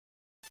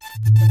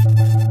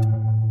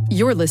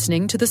You're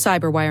listening to the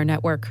Cyberwire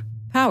Network,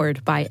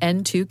 powered by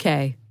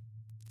N2K.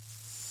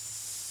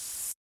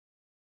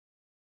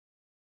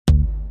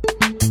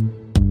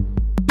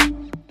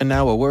 And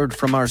now a word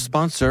from our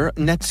sponsor,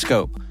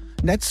 Netskope.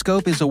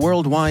 Netskope is a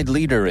worldwide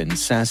leader in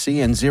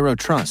SASE and Zero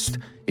Trust.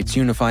 Its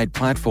unified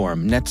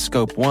platform,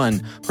 Netskope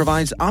One,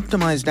 provides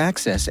optimized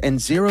access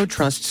and Zero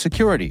Trust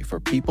security for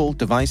people,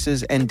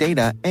 devices, and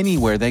data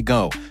anywhere they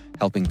go,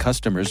 helping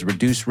customers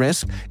reduce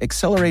risk,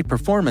 accelerate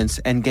performance,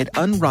 and get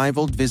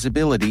unrivaled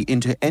visibility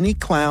into any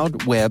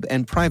cloud, web,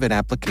 and private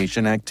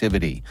application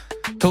activity.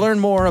 To learn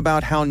more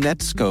about how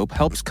Netskope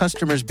helps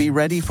customers be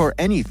ready for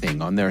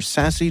anything on their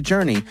SASE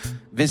journey,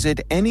 visit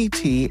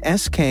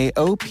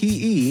netskope.com.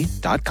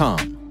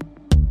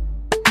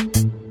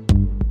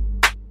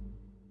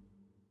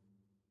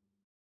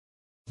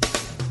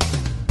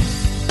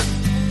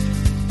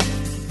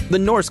 The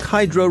Norsk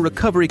Hydro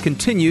recovery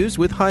continues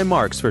with high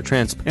marks for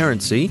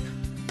transparency.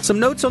 Some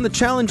notes on the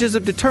challenges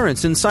of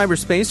deterrence in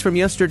cyberspace from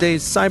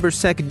yesterday's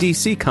CyberSec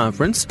DC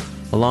conference,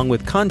 along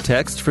with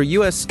context for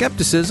U.S.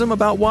 skepticism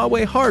about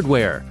Huawei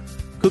hardware.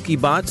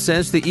 CookieBot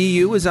says the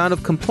EU is out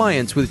of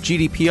compliance with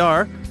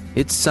GDPR.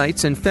 Its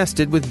sites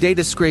infested with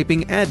data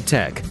scraping ad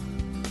tech.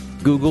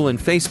 Google and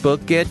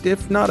Facebook get,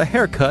 if not a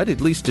haircut,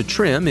 at least a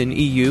trim in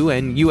EU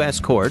and U.S.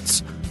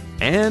 courts.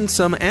 And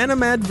some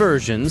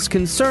animadversions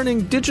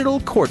concerning digital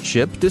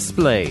courtship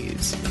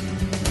displays.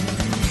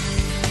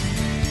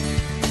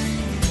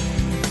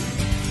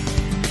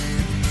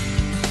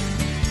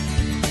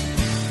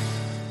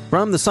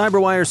 From the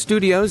Cyberwire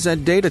studios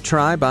at Data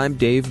Tribe, I'm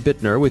Dave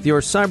Bittner with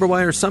your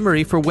Cyberwire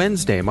summary for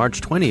Wednesday,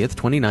 March 20th,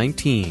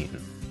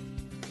 2019.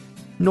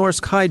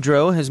 Norsk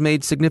Hydro has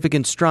made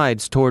significant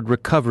strides toward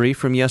recovery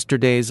from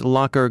yesterday's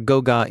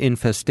LockerGoga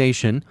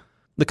infestation.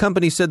 The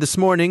company said this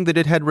morning that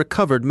it had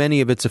recovered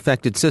many of its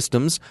affected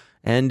systems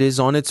and is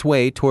on its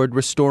way toward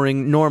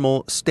restoring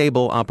normal,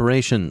 stable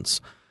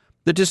operations.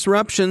 The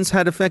disruptions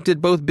had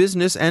affected both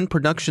business and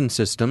production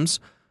systems.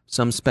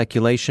 Some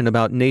speculation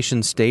about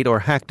nation-state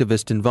or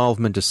hacktivist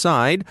involvement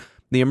aside,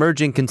 the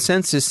emerging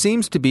consensus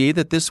seems to be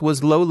that this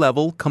was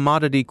low-level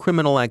commodity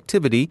criminal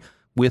activity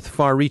with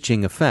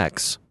far-reaching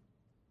effects.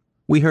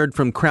 We heard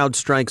from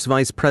CrowdStrike's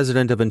Vice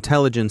President of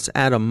Intelligence,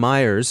 Adam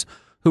Myers,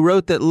 who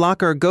wrote that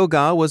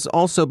LockerGoga was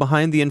also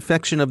behind the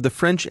infection of the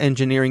French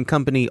engineering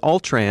company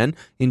Altran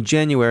in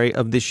January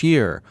of this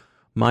year.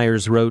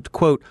 Myers wrote,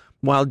 quote,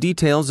 "While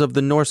details of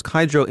the Norsk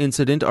Hydro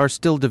incident are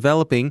still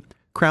developing,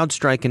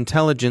 CrowdStrike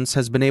Intelligence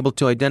has been able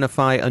to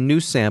identify a new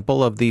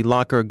sample of the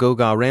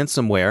LockerGoga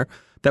ransomware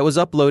that was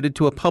uploaded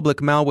to a public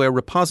malware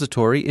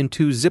repository in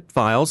 2 zip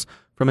files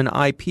from an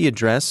IP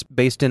address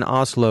based in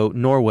Oslo,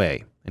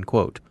 Norway." End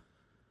quote.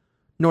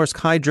 Norsk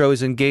Hydro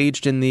is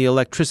engaged in the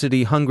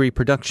electricity-hungry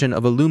production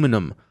of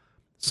aluminum.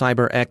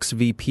 CyberX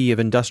VP of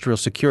Industrial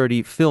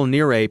Security Phil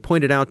Neary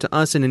pointed out to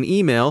us in an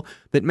email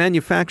that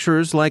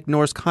manufacturers like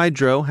Norsk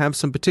Hydro have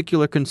some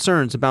particular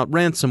concerns about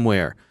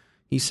ransomware.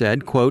 He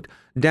said, quote,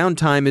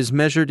 "Downtime is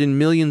measured in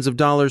millions of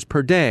dollars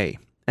per day,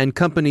 and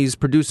companies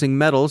producing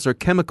metals or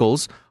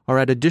chemicals are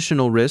at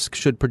additional risk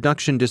should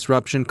production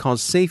disruption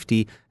cause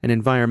safety and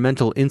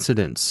environmental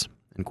incidents."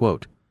 End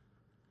quote.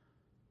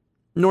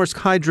 Norsk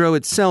Hydro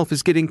itself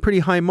is getting pretty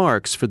high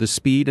marks for the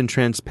speed and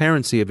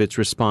transparency of its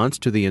response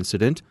to the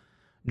incident.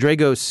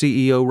 Dragos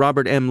CEO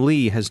Robert M.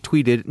 Lee has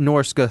tweeted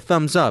Norsk a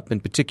thumbs up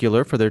in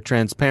particular for their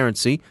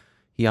transparency.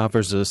 He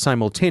offers a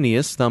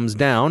simultaneous thumbs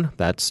down,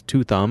 that's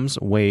 2 thumbs,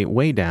 way,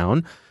 way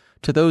down,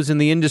 to those in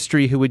the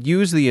industry who would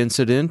use the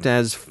incident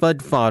as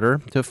FUD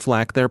fodder to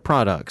flack their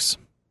products.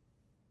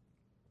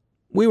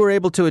 We were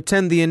able to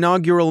attend the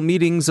inaugural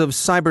meetings of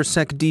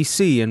CyberSec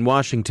DC in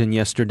Washington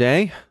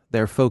yesterday.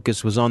 Their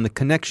focus was on the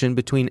connection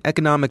between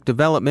economic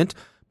development,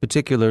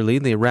 particularly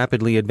the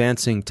rapidly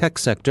advancing tech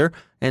sector,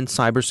 and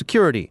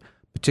cybersecurity,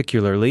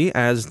 particularly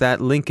as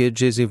that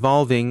linkage is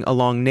evolving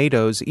along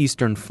NATO's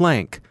eastern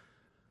flank.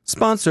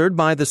 Sponsored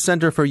by the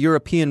Center for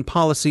European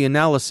Policy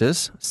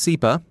Analysis,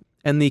 CEPA,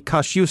 and the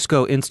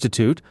Kosciuszko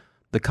Institute,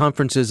 the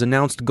conference's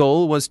announced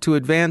goal was to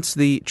advance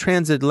the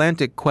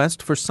transatlantic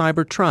quest for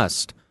cyber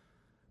trust.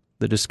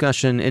 The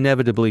discussion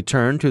inevitably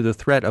turned to the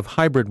threat of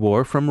hybrid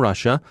war from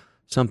Russia,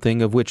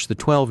 something of which the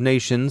 12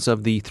 nations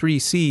of the 3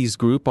 Cs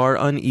group are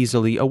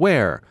uneasily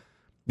aware.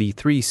 The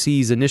 3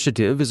 Cs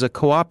initiative is a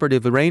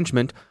cooperative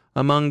arrangement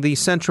among the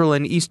Central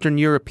and Eastern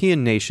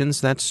European nations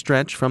that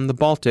stretch from the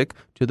Baltic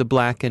to the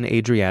Black and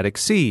Adriatic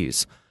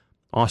Seas.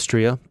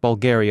 Austria,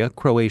 Bulgaria,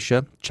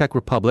 Croatia, Czech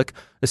Republic,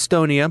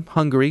 Estonia,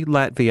 Hungary,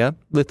 Latvia,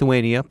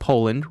 Lithuania,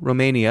 Poland,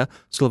 Romania,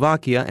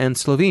 Slovakia, and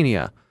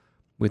Slovenia.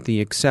 With the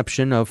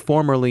exception of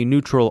formerly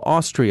neutral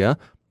Austria,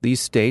 these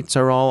states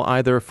are all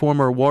either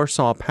former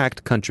Warsaw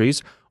Pact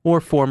countries or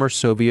former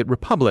Soviet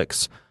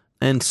republics,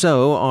 and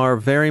so are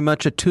very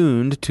much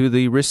attuned to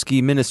the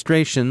risky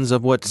ministrations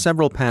of what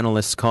several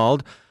panelists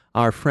called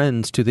our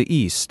friends to the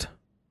East.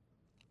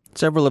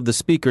 Several of the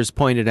speakers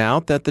pointed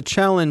out that the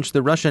challenge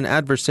the Russian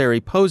adversary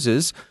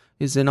poses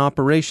is in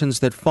operations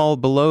that fall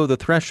below the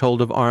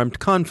threshold of armed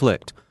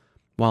conflict.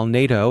 While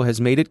NATO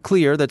has made it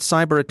clear that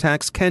cyber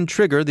attacks can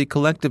trigger the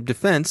collective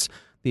defense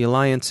the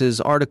alliance's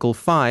Article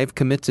 5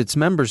 commits its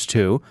members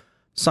to,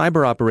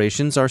 cyber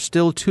operations are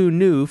still too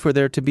new for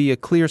there to be a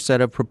clear set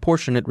of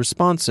proportionate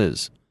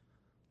responses.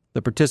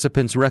 The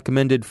participants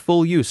recommended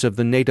full use of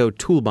the NATO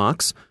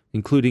toolbox,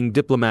 including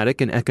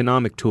diplomatic and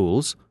economic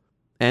tools,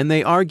 and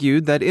they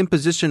argued that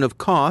imposition of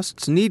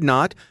costs need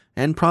not,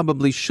 and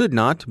probably should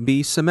not,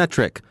 be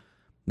symmetric.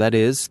 That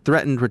is,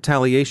 threatened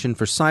retaliation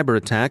for cyber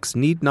attacks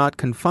need not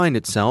confine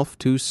itself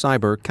to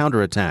cyber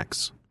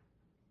counterattacks.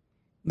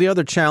 The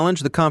other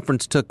challenge the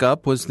conference took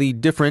up was the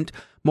different,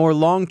 more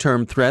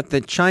long-term threat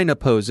that China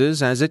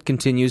poses as it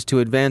continues to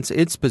advance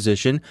its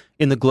position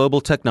in the global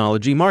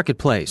technology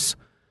marketplace.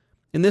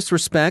 In this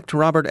respect,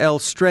 Robert L.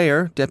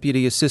 Strayer,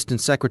 Deputy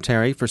Assistant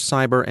Secretary for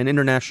Cyber and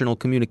International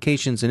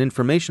Communications and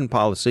Information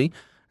Policy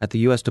at the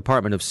U.S.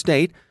 Department of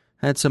State,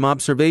 had some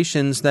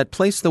observations that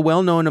place the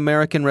well-known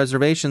American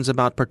reservations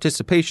about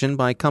participation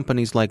by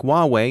companies like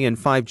Huawei in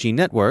 5G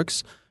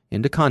networks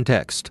into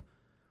context.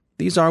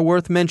 These are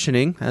worth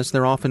mentioning, as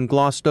they're often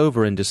glossed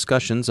over in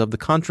discussions of the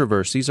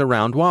controversies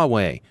around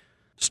Huawei.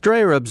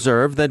 Strayer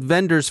observed that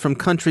vendors from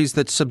countries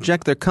that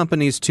subject their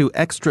companies to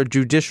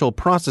extrajudicial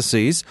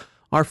processes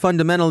are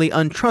fundamentally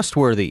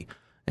untrustworthy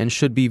and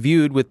should be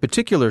viewed with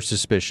particular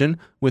suspicion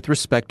with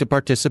respect to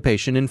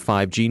participation in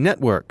 5G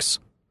networks.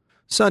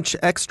 Such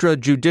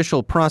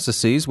extrajudicial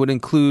processes would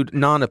include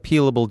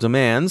non-appealable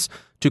demands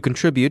to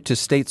contribute to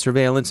state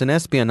surveillance and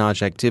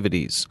espionage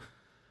activities.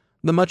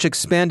 The much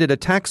expanded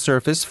attack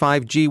surface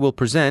 5G will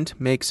present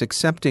makes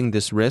accepting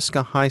this risk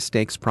a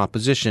high-stakes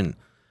proposition,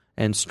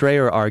 and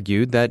Strayer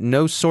argued that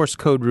no source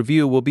code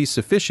review will be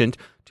sufficient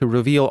to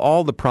reveal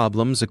all the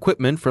problems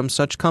equipment from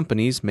such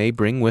companies may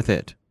bring with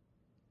it.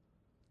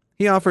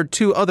 He offered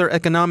two other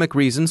economic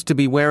reasons to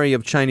be wary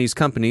of Chinese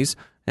companies,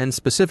 and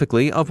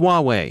specifically of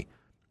Huawei.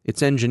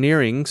 Its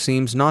engineering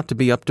seems not to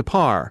be up to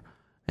par,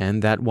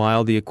 and that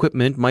while the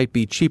equipment might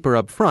be cheaper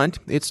up front,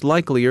 it's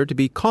likelier to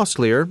be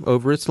costlier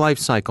over its life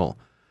cycle.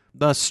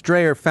 Thus,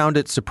 Strayer found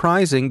it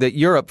surprising that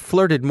Europe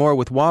flirted more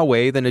with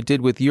Huawei than it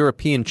did with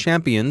European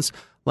champions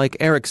like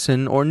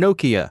Ericsson or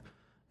Nokia,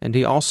 and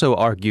he also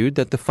argued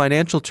that the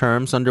financial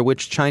terms under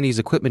which Chinese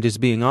equipment is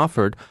being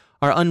offered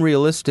are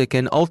unrealistic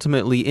and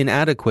ultimately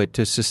inadequate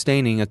to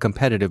sustaining a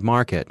competitive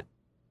market.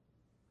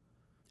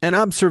 An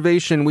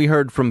observation we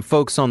heard from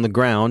folks on the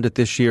ground at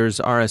this year's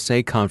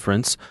RSA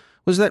conference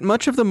was that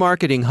much of the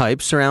marketing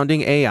hype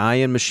surrounding AI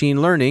and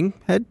machine learning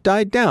had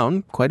died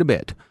down quite a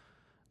bit.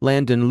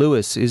 Landon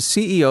Lewis is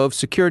CEO of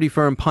security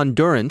firm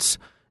Pondurance,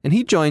 and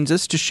he joins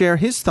us to share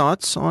his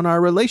thoughts on our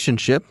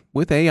relationship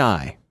with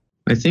AI.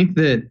 I think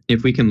that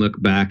if we can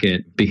look back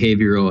at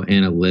behavioral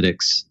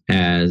analytics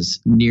as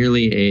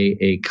nearly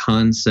a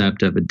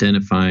concept of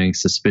identifying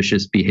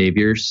suspicious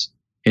behaviors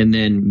and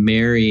then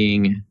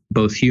marrying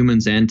both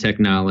humans and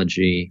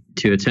technology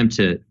to attempt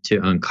to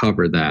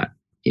uncover that.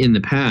 In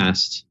the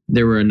past,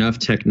 there were enough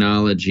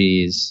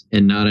technologies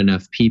and not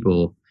enough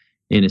people.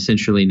 And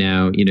essentially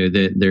now,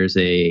 there's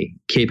a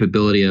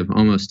capability of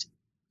almost,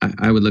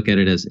 I would look at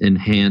it as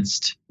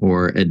enhanced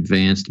or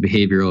advanced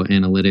behavioral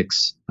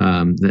analytics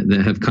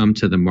that have come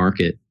to the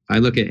market. I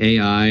look at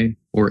AI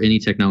or any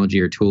technology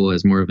or tool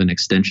as more of an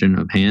extension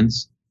of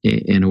hands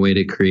in a way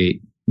to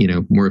create,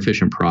 more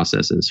efficient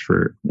processes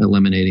for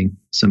eliminating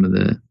some of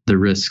the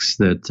risks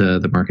that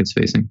the market's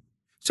facing.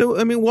 So,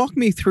 walk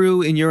me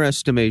through, in your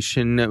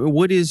estimation,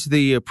 what is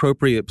the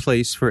appropriate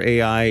place for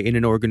AI in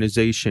an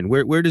organization?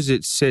 Where does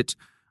it sit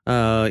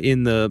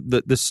in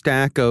the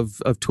stack of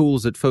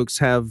tools that folks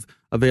have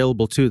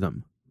available to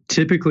them?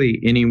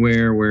 Typically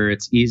anywhere where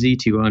it's easy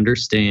to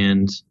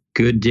understand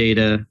good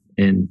data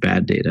and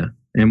bad data.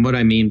 And what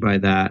I mean by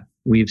that,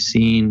 we've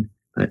seen,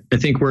 I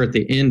think we're at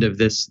the end of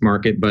this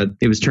market, but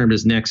it was termed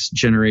as next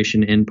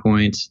generation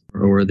endpoint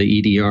or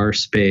the EDR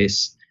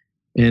space.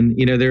 And,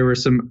 there were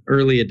some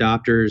early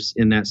adopters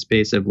in that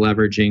space of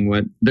leveraging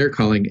what they're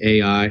calling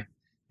AI.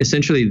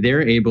 Essentially,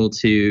 they're able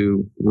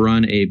to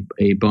run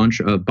a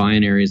bunch of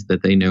binaries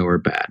that they know are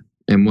bad.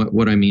 And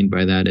what I mean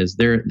by that is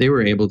they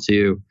were able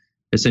to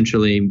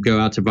essentially go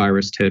out to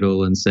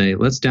VirusTotal and say,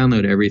 let's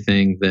download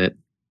everything that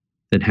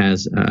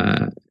has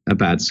a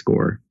bad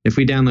score. If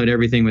we download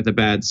everything with a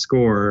bad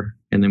score,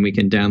 and then we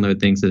can download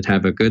things that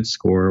have a good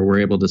score, we're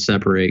able to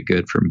separate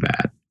good from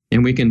bad.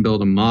 And we can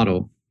build a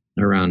model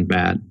around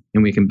bad,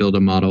 and we can build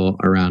a model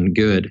around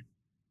good.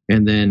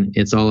 And then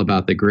it's all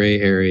about the gray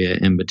area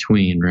in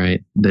between,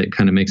 right? That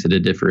kind of makes it a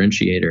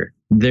differentiator.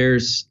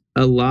 There's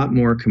a lot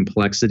more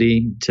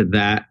complexity to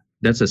that.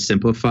 That's a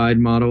simplified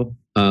model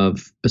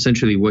of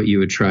essentially what you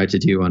would try to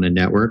do on a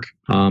network,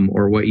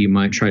 or what you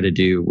might try to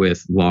do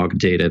with log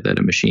data that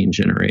a machine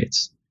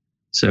generates.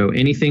 So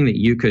anything that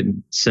you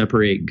could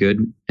separate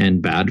good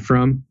and bad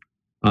from,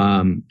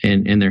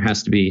 and there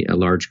has to be a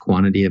large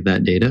quantity of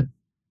that data,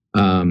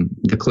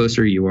 the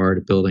closer you are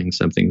to building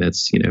something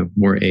that's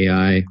more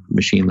AI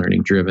machine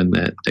learning driven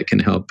that can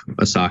help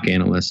a SOC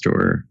analyst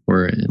or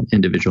an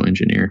individual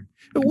engineer.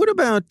 What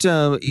about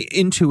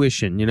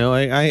intuition?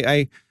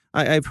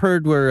 I've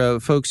heard where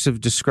folks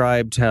have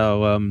described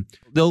how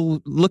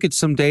they'll look at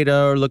some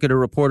data or look at a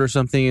report or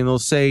something, and they'll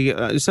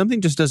say,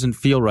 something just doesn't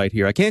feel right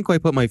here. I can't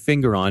quite put my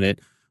finger on it,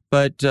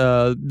 but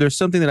there's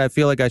something that I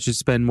feel like I should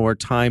spend more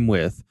time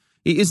with.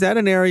 Is that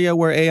an area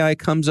where AI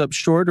comes up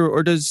short,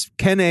 or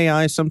can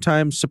AI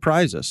sometimes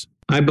surprise us?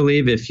 I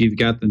believe if you've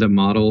got the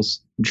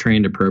models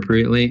trained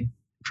appropriately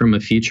from a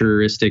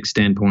futuristic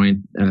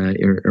standpoint,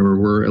 or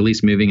we're at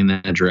least moving in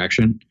that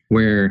direction,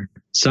 where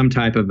some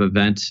type of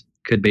event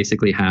could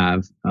basically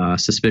have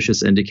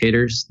suspicious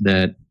indicators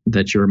that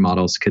your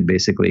models could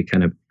basically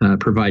kind of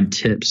provide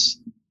tips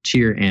to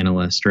your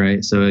analyst,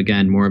 right? So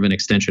again, more of an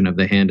extension of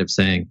the hand of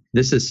saying,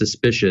 this is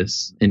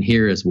suspicious and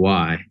here is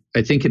why.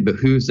 I think it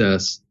behooves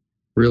us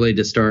really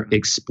to start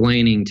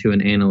explaining to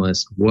an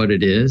analyst what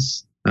it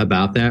is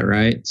about that,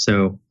 right?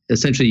 So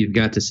essentially you've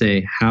got to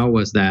say, how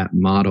was that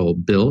model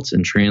built,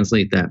 and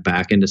translate that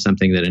back into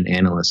something that an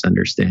analyst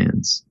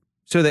understands.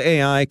 So the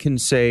AI can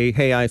say,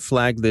 hey, I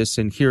flagged this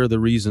and here are the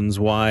reasons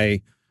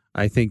why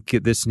I think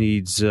this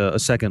needs a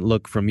second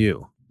look from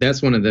you.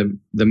 That's one of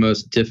the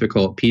most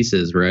difficult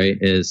pieces, right?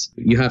 Is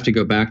you have to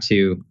go back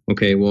to,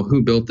 okay, well,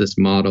 who built this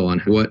model and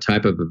what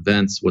type of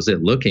events was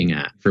it looking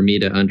at for me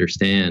to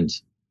understand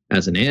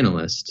as an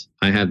analyst?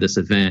 I have this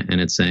event and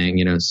it's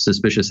saying,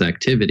 suspicious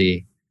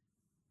activity.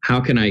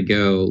 How can I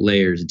go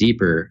layers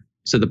deeper?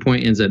 So the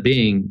point ends up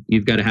being,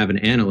 you've got to have an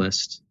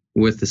analyst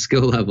with the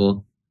skill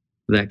level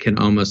that can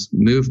almost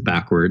move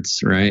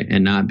backwards, right?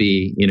 And not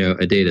be,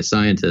 a data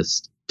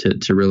scientist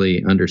to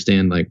really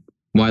understand like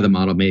why the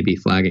model may be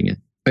flagging it.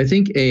 I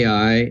think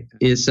AI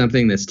is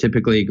something that's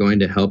typically going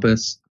to help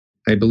us.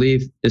 I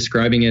believe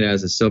describing it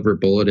as a silver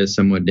bullet is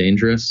somewhat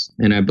dangerous.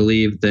 And I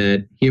believe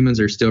that humans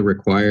are still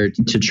required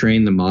to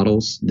train the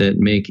models that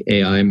make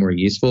AI more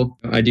useful.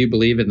 I do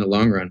believe in the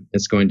long run,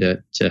 it's going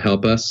to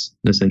help us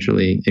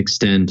essentially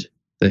extend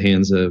the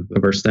hands of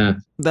our staff.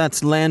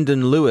 That's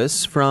Landon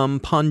Lewis from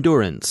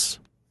Pondurance.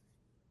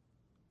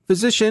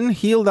 Physician,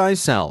 heal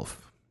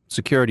thyself.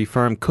 Security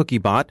firm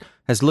Cookiebot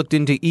has looked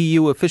into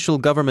EU official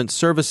government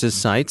services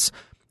sites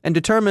and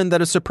determined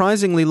that a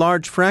surprisingly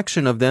large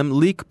fraction of them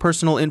leak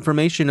personal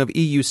information of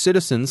EU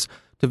citizens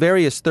to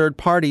various third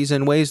parties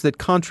in ways that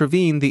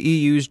contravene the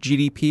EU's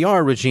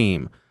GDPR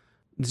regime.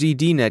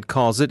 ZDNet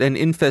calls it an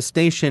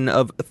infestation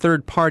of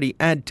third-party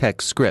ad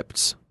tech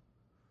scripts.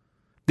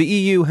 The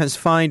EU has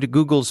fined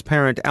Google's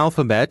parent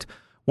Alphabet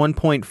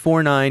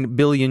 1.49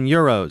 billion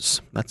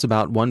euros. That's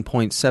about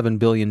 $1.7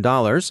 billion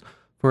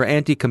for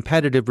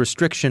anti-competitive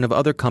restriction of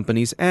other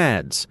companies'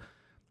 ads.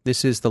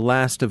 This is the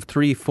last of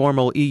 3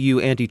 formal EU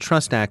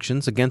antitrust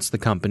actions against the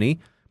company.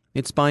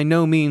 It's by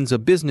no means a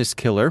business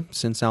killer,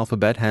 since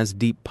Alphabet has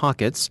deep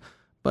pockets,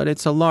 but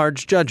it's a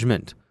large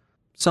judgment.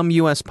 Some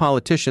U.S.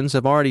 politicians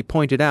have already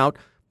pointed out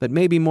that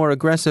maybe more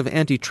aggressive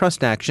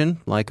antitrust action,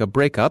 like a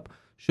breakup,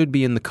 should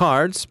be in the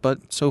cards,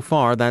 but so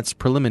far that's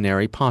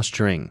preliminary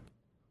posturing.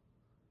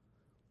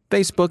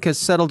 Facebook has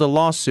settled a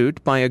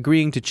lawsuit by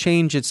agreeing to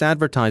change its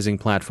advertising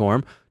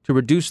platform to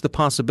reduce the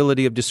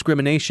possibility of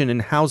discrimination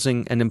in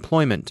housing and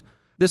employment.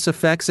 This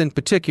affects, in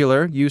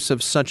particular, use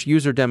of such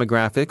user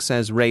demographics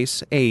as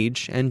race,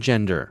 age, and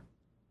gender.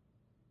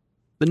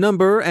 The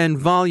number and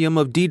volume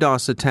of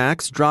DDoS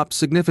attacks dropped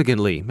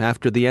significantly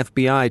after the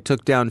FBI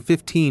took down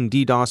 15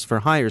 DDoS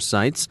for hire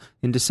sites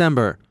in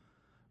December.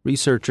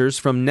 Researchers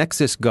from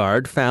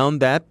NexusGuard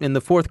found that in the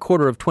fourth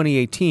quarter of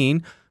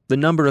 2018, the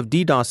number of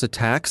DDoS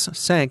attacks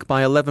sank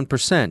by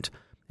 11%,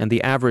 and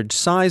the average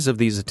size of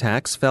these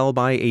attacks fell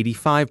by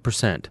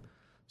 85%.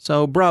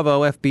 So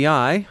bravo,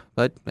 FBI,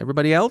 but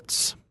everybody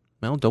else?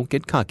 Well, don't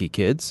get cocky,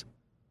 kids.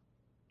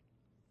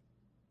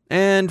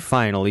 And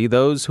finally,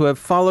 those who have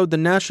followed the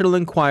National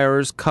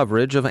Enquirer's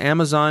coverage of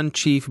Amazon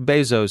chief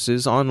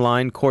Bezos'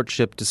 online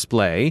courtship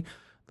display,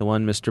 the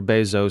one Mr.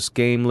 Bezos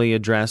gamely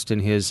addressed in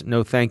his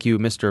No Thank You,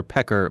 Mr.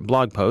 Pecker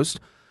blog post,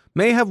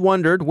 may have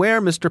wondered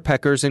where Mr.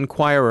 Pecker's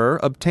Enquirer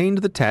obtained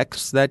the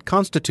texts that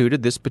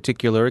constituted this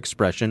particular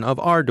expression of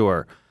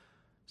ardor.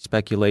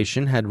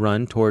 Speculation had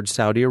run toward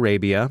Saudi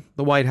Arabia,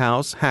 the White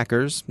House,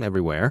 hackers,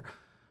 everywhere.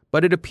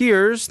 But it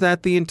appears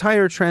that the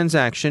entire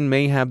transaction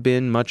may have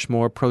been much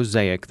more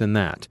prosaic than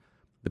that.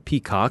 The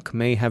peacock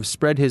may have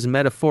spread his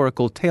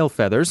metaphorical tail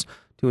feathers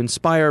to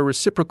inspire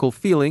reciprocal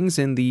feelings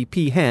in the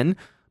peahen,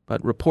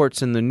 but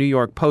reports in the New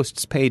York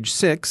Post's page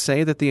 6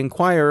 say that the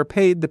Enquirer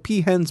paid the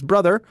peahen's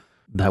brother,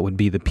 that would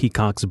be the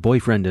peacock's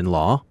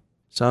boyfriend-in-law,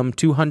 some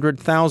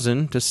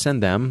 $200,000 to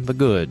send them the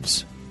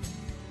goods.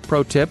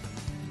 Pro tip,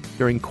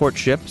 during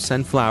courtship,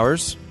 send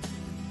flowers,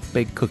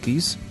 bake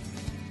cookies.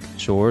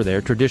 Sure,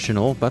 they're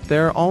traditional, but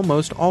they're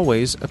almost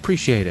always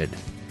appreciated.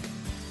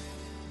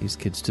 These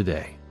kids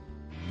today.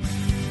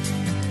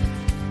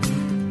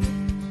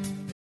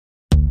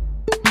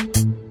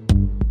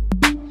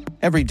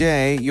 Every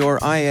day, your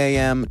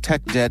IAM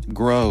tech debt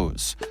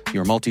grows.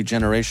 Your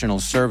multi-generational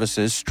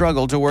services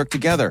struggle to work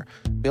together.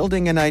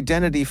 Building an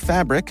identity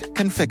fabric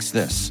can fix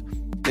this.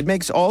 It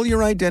makes all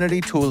your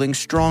identity tooling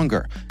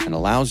stronger and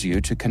allows you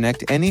to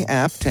connect any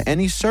app to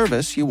any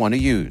service you want to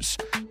use.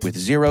 with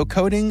zero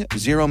coding,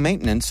 zero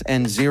maintenance,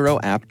 and zero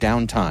app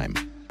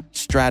downtime.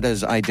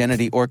 Strata's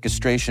identity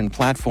orchestration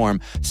platform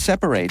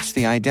separates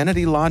the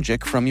identity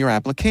logic from your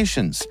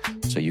applications,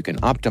 so you can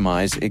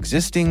optimize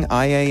existing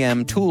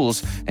IAM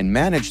tools and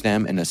manage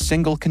them in a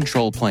single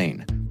control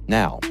plane.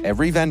 Now,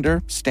 every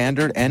vendor,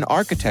 standard, and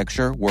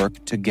architecture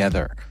work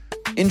together.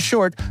 In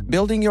short,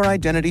 building your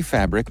identity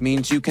fabric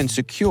means you can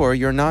secure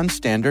your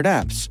non-standard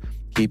apps,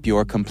 keep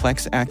your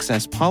complex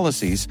access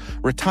policies,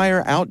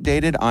 retire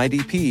outdated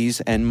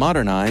IDPs, and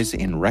modernize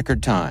in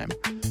record time.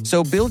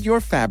 So build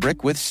your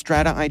fabric with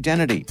Strata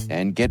Identity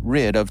and get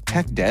rid of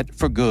tech debt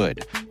for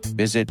good.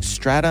 Visit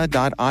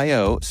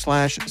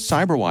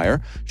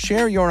strata.io/cyberwire,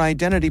 share your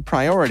identity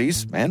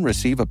priorities, and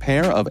receive a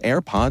pair of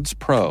AirPods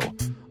Pro.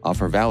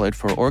 Offer valid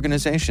for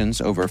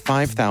organizations over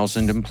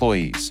 5,000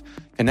 employees.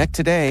 Connect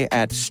today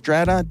at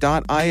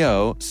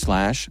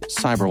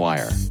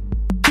strata.io/cyberwire.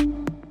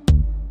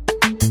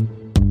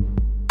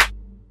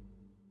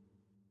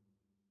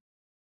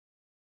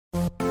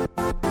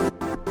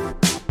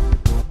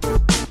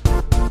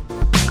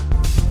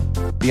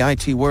 The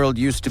IT world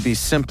used to be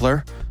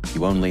simpler.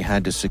 You only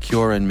had to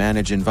secure and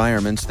manage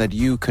environments that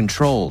you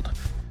controlled.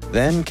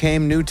 Then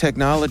came new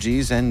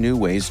technologies and new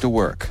ways to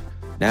work.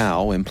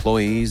 Now,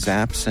 employees,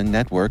 apps, and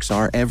networks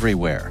are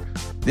everywhere.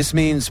 This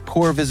means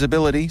poor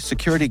visibility,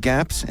 security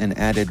gaps, and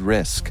added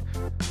risk.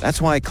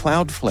 That's why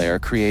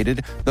Cloudflare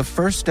created the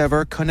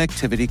first-ever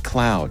connectivity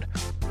cloud.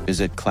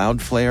 Visit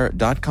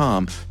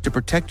cloudflare.com to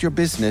protect your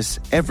business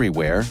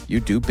everywhere you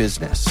do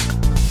business.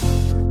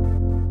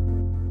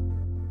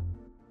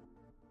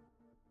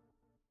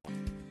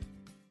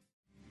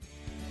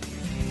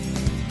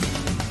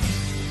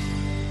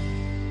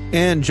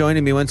 And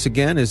joining me once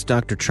again is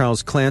Dr.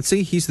 Charles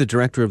Clancy. He's the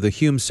director of the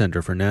Hume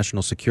Center for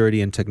National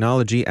Security and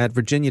Technology at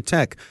Virginia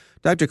Tech.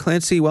 Dr.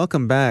 Clancy,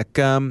 welcome back.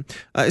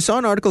 I saw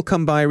an article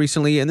come by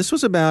recently, and this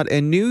was about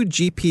a new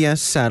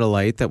GPS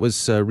satellite that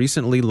was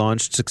recently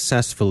launched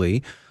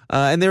successfully.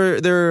 And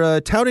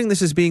they're touting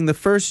this as being the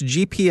first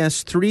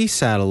GPS-3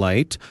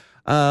 satellite.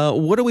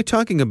 What are we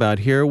talking about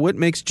here? What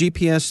makes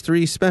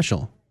GPS-3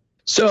 special?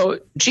 So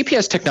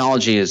GPS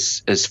technology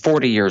is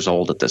 40 years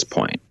old at this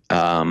point.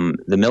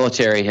 The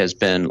military has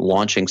been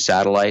launching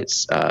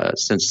satellites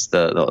since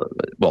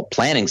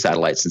planning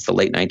satellites since the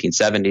late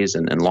 1970s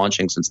and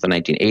launching since the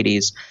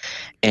 1980s,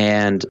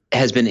 and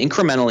has been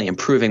incrementally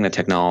improving the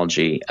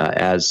technology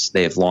as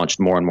they have launched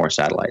more and more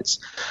satellites.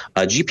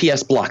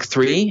 GPS Block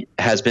 3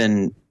 has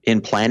been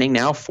in planning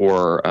now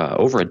for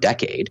over a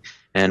decade,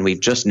 and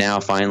we've just now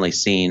finally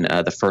seen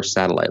the first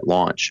satellite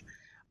launch.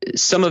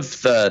 Some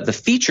of the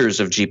features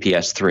of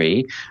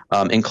GPS-3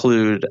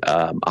 include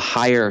a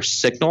higher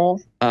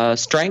signal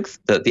strength.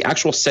 The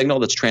actual signal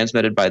that's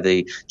transmitted by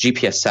the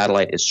GPS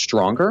satellite is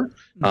stronger.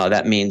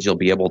 That means you'll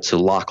be able to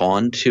lock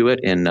on to it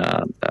in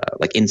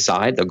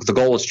inside. The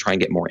goal is to try and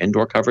get more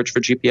indoor coverage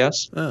for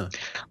GPS.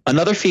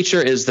 Another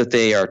feature is that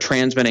they are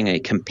transmitting a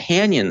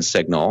companion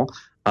signal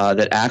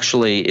that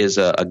actually is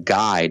a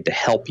guide to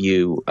help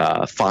you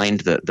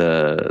find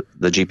the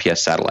GPS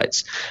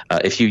satellites.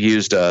 If you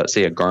used,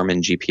 say, a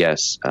Garmin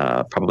GPS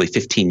probably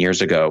 15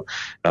 years ago,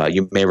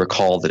 you may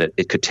recall that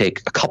it could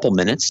take a couple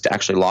minutes to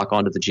actually lock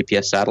onto the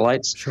GPS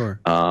satellites. Sure.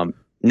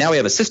 Now we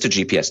have assisted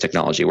GPS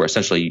technology where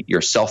essentially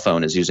your cell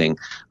phone is using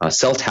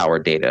cell tower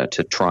data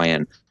to try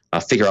and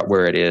figure out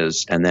where it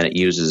is, and then it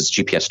uses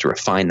GPS to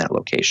refine that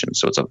location.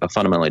 So it's a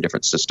fundamentally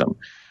different system.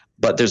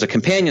 But there's a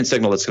companion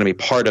signal that's going to be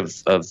part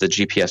of the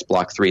GPS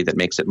Block 3 that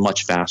makes it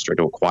much faster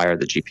to acquire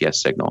the GPS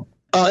signal.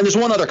 And there's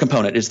one other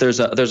component.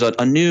 There's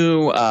a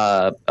new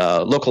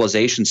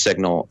localization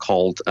signal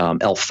called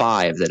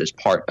L5 that is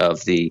part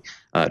of the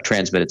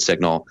transmitted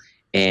signal.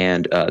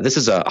 And this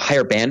is a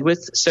higher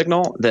bandwidth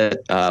signal that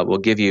will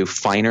give you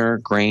finer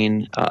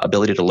grain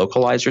ability to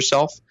localize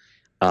yourself.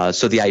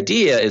 So the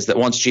idea is that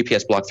once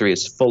GPS Block 3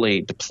 is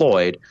fully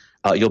deployed,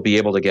 you'll be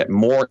able to get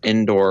more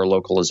indoor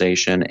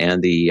localization,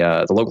 and the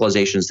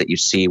localizations that you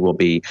see will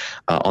be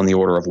on the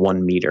order of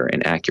 1 meter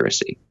in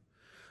accuracy.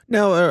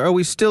 Now, are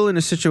we still in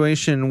a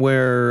situation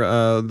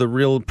where the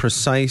real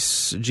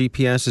precise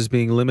GPS is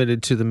being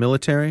limited to the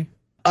military?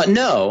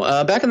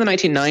 No. Back in the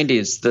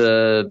 1990s,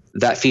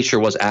 that feature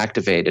was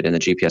activated in the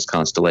GPS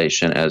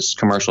constellation as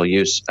commercial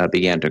use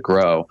began to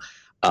grow.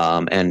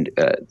 And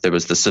there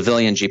was the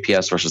civilian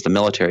GPS versus the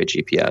military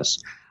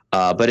GPS.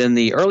 But in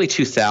the early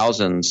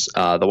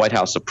 2000s, the White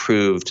House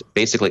approved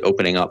basically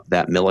opening up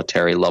that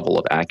military level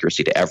of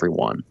accuracy to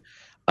everyone.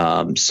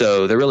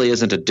 So there really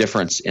isn't a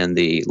difference in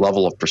the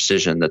level of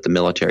precision that the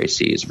military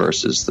sees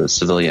versus the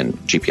civilian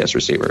GPS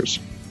receivers.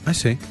 I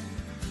see.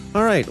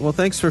 All right. Well,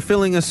 thanks for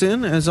filling us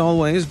in. As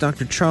always,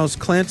 Dr. Charles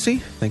Clancy,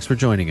 thanks for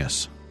joining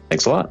us.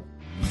 Thanks a lot.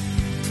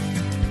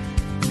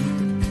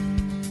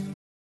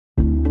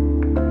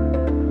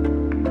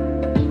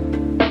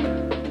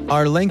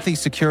 Are lengthy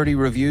security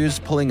reviews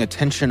pulling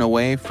attention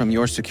away from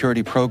your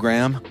security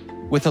program?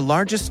 With the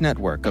largest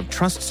network of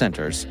trust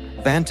centers,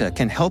 Vanta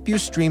can help you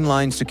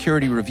streamline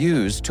security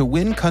reviews to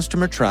win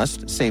customer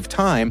trust, save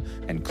time,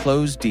 and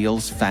close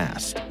deals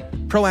fast.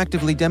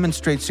 Proactively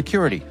demonstrate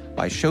security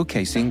by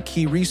showcasing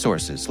key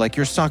resources like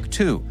your SOC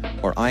 2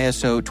 or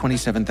ISO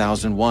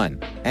 27001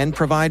 and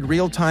provide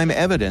real-time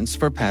evidence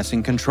for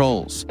passing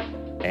controls.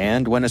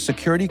 And when a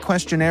security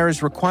questionnaire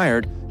is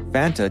required,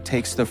 Vanta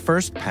takes the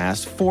first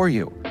pass for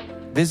you.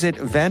 Visit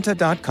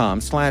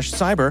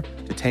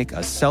vanta.com/cyber to take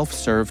a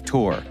self-serve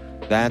tour.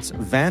 That's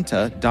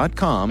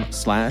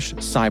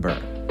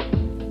vanta.com/cyber.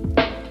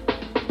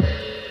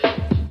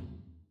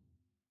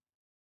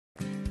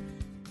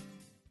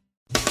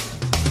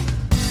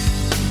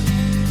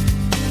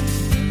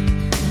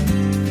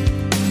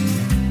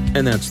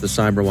 And that's the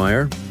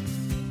Cyberwire.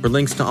 For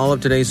links to all of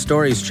today's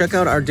stories, check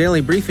out our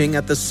daily briefing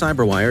at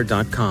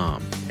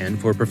thecyberwire.com. And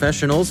for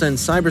professionals and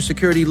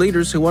cybersecurity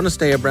leaders who want to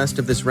stay abreast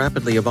of this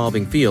rapidly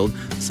evolving field,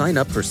 sign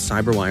up for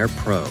Cyberwire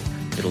Pro.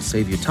 It'll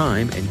save you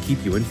time and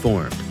keep you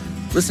informed.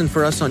 Listen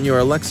for us on your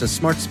Alexa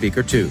smart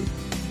speaker, too.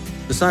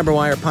 The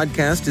Cyberwire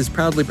podcast is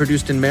proudly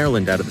produced in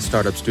Maryland out of the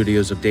startup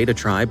studios of Data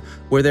Tribe,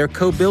 where they're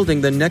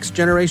co-building the next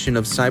generation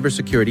of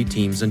cybersecurity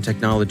teams and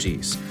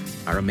technologies.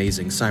 Our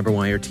amazing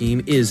Cyberwire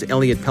team is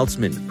Elliot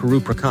Peltzman, Puru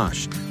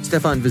Prakash,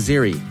 Stefan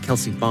Vaziri,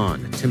 Kelsey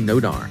Bond, Tim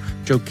Nodar,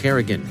 Joe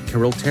Kerrigan,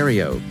 Carol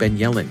Terrio, Ben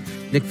Yellen,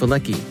 Nick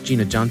Valecki,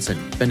 Gina Johnson,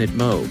 Bennett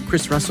Moe,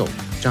 Chris Russell,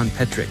 John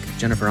Petrick,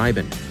 Jennifer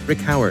Iben, Rick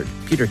Howard,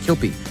 Peter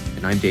Kilpie,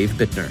 and I'm Dave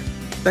Bittner.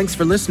 Thanks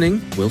for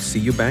listening. We'll see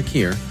you back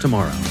here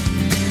tomorrow.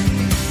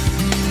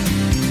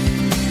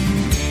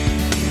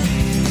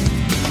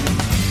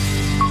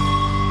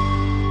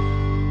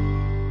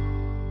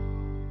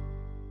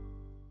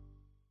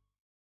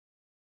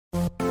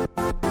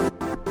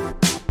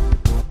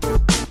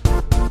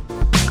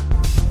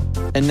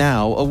 And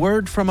now, a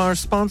word from our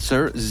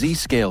sponsor,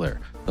 Zscaler,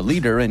 the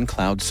leader in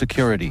cloud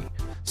security.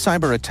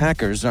 Cyber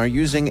attackers are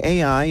using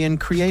AI in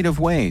creative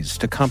ways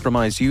to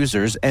compromise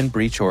users and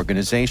breach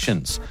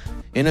organizations.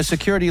 In a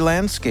security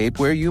landscape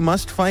where you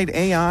must fight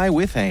AI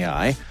with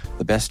AI,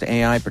 the best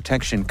AI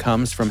protection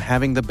comes from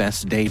having the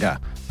best data.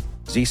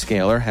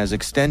 Zscaler has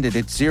extended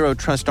its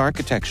zero-trust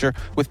architecture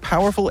with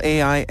powerful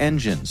AI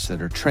engines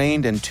that are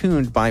trained and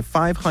tuned by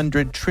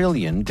 500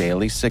 trillion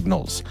daily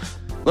signals.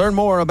 Learn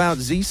more about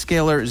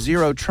Zscaler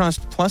Zero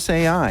Trust Plus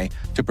AI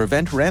to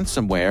prevent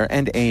ransomware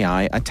and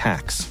AI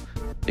attacks.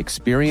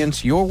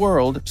 Experience your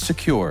world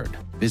secured.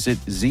 Visit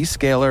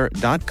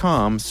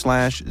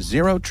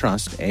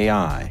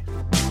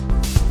zscaler.com/zerotrustai.